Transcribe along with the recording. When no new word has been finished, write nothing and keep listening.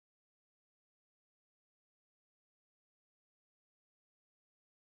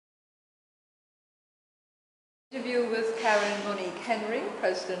Interview with Karen Monique Henry,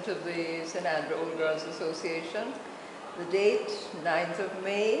 President of the St. Andrew Old Girls Association. The date, 9th of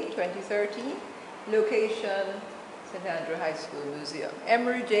May 2013. Location, St. Andrew High School Museum,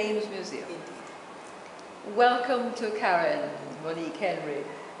 Emory James Museum. Welcome to Karen Monique Henry,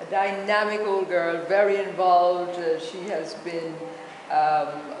 a dynamic old girl, very involved. She has been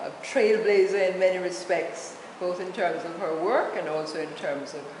a trailblazer in many respects, both in terms of her work and also in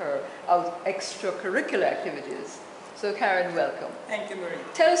terms of her extracurricular activities. So Karen, welcome. Thank you, Marie.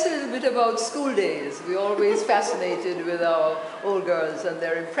 Tell us a little bit about school days. We're always fascinated with our old girls and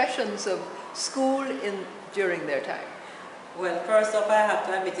their impressions of school during their time. Well, first off, I have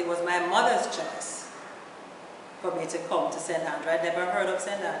to admit it was my mother's choice for me to come to St. Andrew. I'd never heard of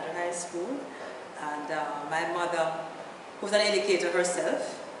St. Andrew High School, and my mother, who's an educator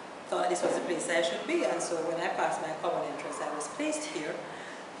herself, thought this was the place I should be, and so when I passed my common entrance, I was placed here,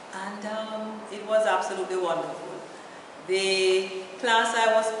 and it was absolutely wonderful. The class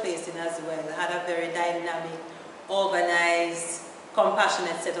I was placed in as well had a very dynamic, organized,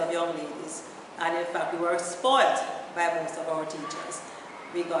 compassionate set of young ladies, and in fact we were spoiled by most of our teachers.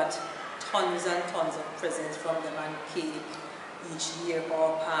 We got tons and tons of presents from them and cake each year for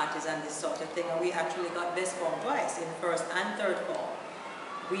our parties and this sort of thing, and we actually got best form twice, in first and third form.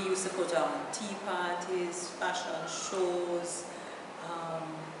 We used to put on tea parties, fashion shows,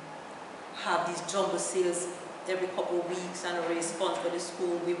 have these jumbo sales every couple of weeks and raise funds for the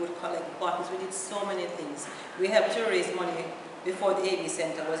school. We would collect bottles. We did so many things. We helped to raise money before the AV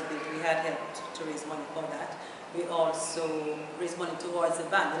Center was built. We had helped to raise money for that. We also raised money towards the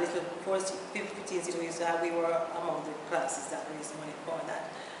band. The little 15 seats we used to have, we were among the classes that raised money for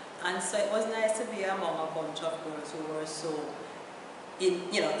that. And so it was nice to be among a bunch of girls who were so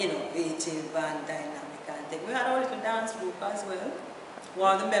innovative and dynamic and things. We had our little dance group as well.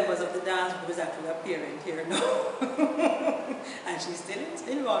 One of the members of the dance group is actually a parent here now. And she's still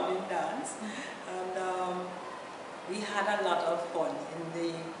involved in dance. And we had a lot of fun. In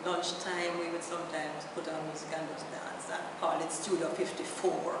the lunchtime, we would sometimes put on music and just dance and call it Studio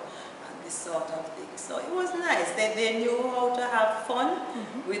 54 and this sort of thing. So it was nice. They knew how to have fun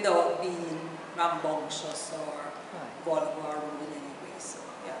without being rambunctious or vulgar in any way. So,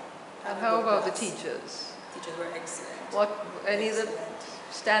 yeah. And how about the teachers? Teachers were excellent. Any that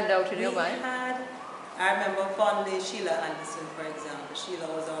stand out in your mind? I remember fondly Sheila Anderson, for example. Sheila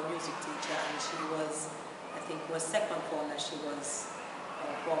was our music teacher, and she was, I think, was second form that she was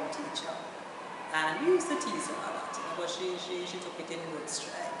our form teacher. And we used to tease her a lot, but she took it in good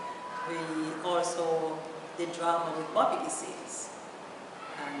stride. We also did drama with Bobby Gissales,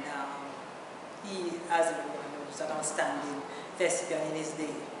 and he, as everyone knows, an outstanding thespian in his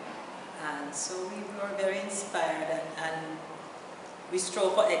day. And so we were very inspired, and we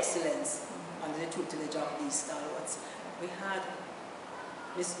strove for excellence under the tutelage of these stalwarts. We had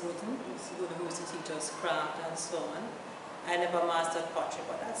Miss Wooden, who used to teach us craft and so on. I never mastered pottery,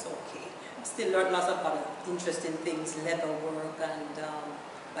 but that's okay. Still learned lots of other interesting things, leather work and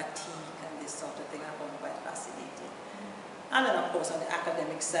batik and this sort of thing. I found quite fascinating. And then of course on the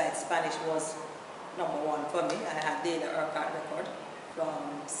academic side, Spanish was #1 for me. I had daily Urquhart record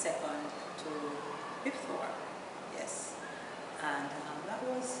from 2nd to 5th form, yes. And that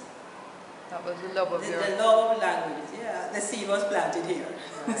was the love of the love of languages, yeah. The seed was planted here.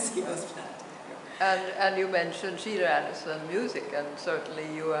 Right. The seed was planted here. And you mentioned Sheila Anderson music, and certainly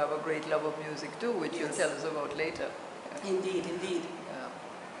you have a great love of music too, which you'll tell us about later. Yeah. Indeed, indeed. Yeah.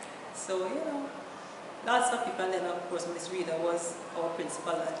 So, lots of people, and then of course Miss Rita was our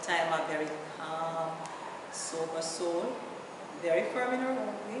principal at the time, a very calm, sober soul. Very firm in her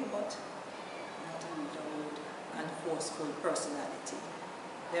own way, but not a rude and forceful personality.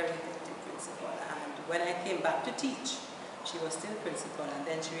 Very effective principal. And when I came back to teach, she was still principal, and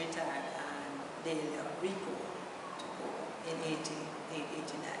then she retired, and Delia Rico took over in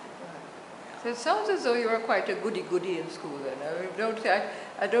 1989. So it sounds as though you were quite a goody-goody in school then.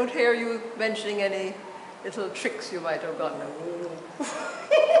 I don't hear you mentioning any little tricks you might have gotten.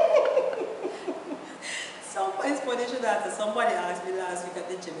 It's funny you should ask. Somebody asked me last week at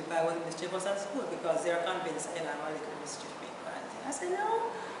the gym if I was mischievous at school because they're convinced I'm a little mischief maker. I said,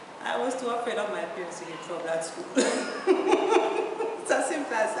 no, I was too afraid of my parents to get in trouble at school. It's as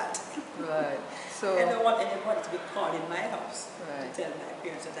simple as that. Right. So I don't want anybody to be called in my house to tell my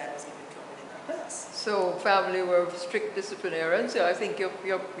parents that I was getting in trouble in their class. So family were strict disciplinarians. So I think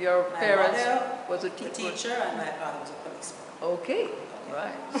your parents was a teacher and my father was a policeman. Okay.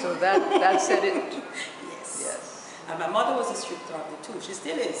 Right. So that said it. Yes. And my mother was a strict authority too. She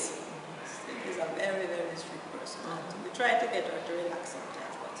still is. Still is a very, very strict person. We try to get her to relax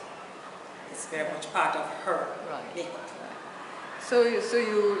sometimes, but It's very much part of her makeup. So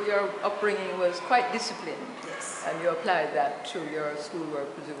your upbringing was quite disciplined. Yes. And you applied that to your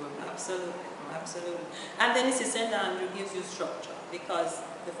schoolwork, presumably. Absolutely, absolutely. And then Mrs. St. Andrew gives you structure, because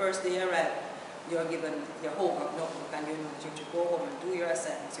the first day you arrive, you're given your homework notebook, and you know that you have to go home and do your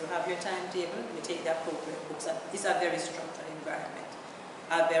assignments. You have your timetable, you take the appropriate books, and it's a very structured environment.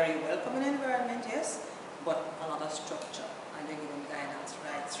 A very welcoming environment, yes, but a lot of structure, and they're giving guidance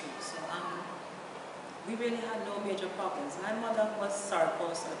right through. So we really had no major problems. My mother was sorry for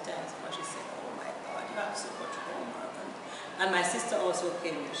us at times, because she said, oh my God, you have so much homework. And my sister also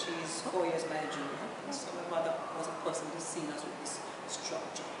came here. She's 4 years my junior. So my mother was a person who seen us with this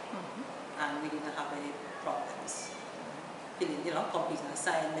structure. And we didn't have any problems. Filling, completing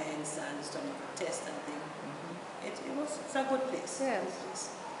assignments and studying for tests and things. It's a good place. Yes.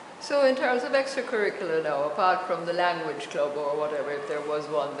 So in terms of extracurricular now, apart from the language club or whatever, if there was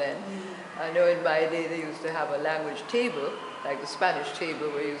one then, I know in my day they used to have a language table, like the Spanish table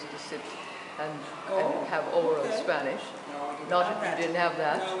where you used to sit and have oral Spanish. No, we didn't have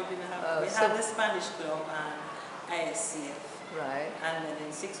that. No, we didn't have that. We had the Spanish club and ISCF. Right. And then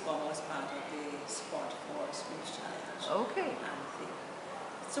in sixth form was part of the sport for speech challenge. Okay. And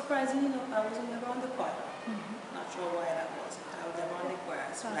surprisingly enough, I was never on the choir. Not sure why that was, but I was never on the choir.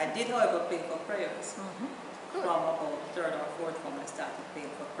 So I did, however, play for prayers. From about third or fourth form, I started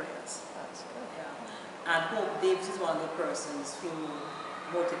playing for prayers. That's good. Yeah. And Hope Davis is one of the persons who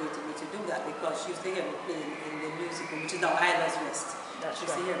motivated me to do that, because she used to hear me playing in the music room, which is now Idler's Rest. She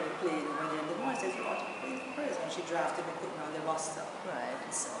used to hear me playing when you're in the morning, says, you ought to play for prayers. And she drafted me, put me on the roster. Right.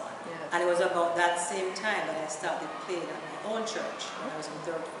 And so on. Yes. And it was about that same time that I started playing at my own church when I was in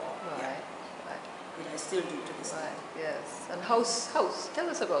third form. Right. Yeah. Which I still do to this day. Yes. And house. Tell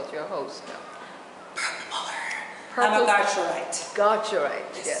us about your house now. Purple color. Purple. I'm a Garcherite.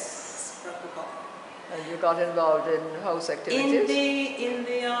 Garcherite. Yes. Purple color. And you got involved in house activities? In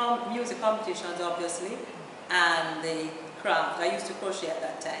the music competitions, obviously, and the craft. I used to crochet at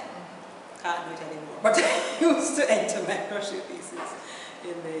that time. Can't do it anymore. But I used to enter my crochet pieces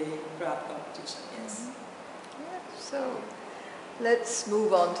in the craft competition, yes. Yeah, so let's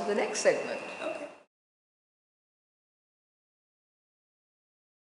move on to the next segment.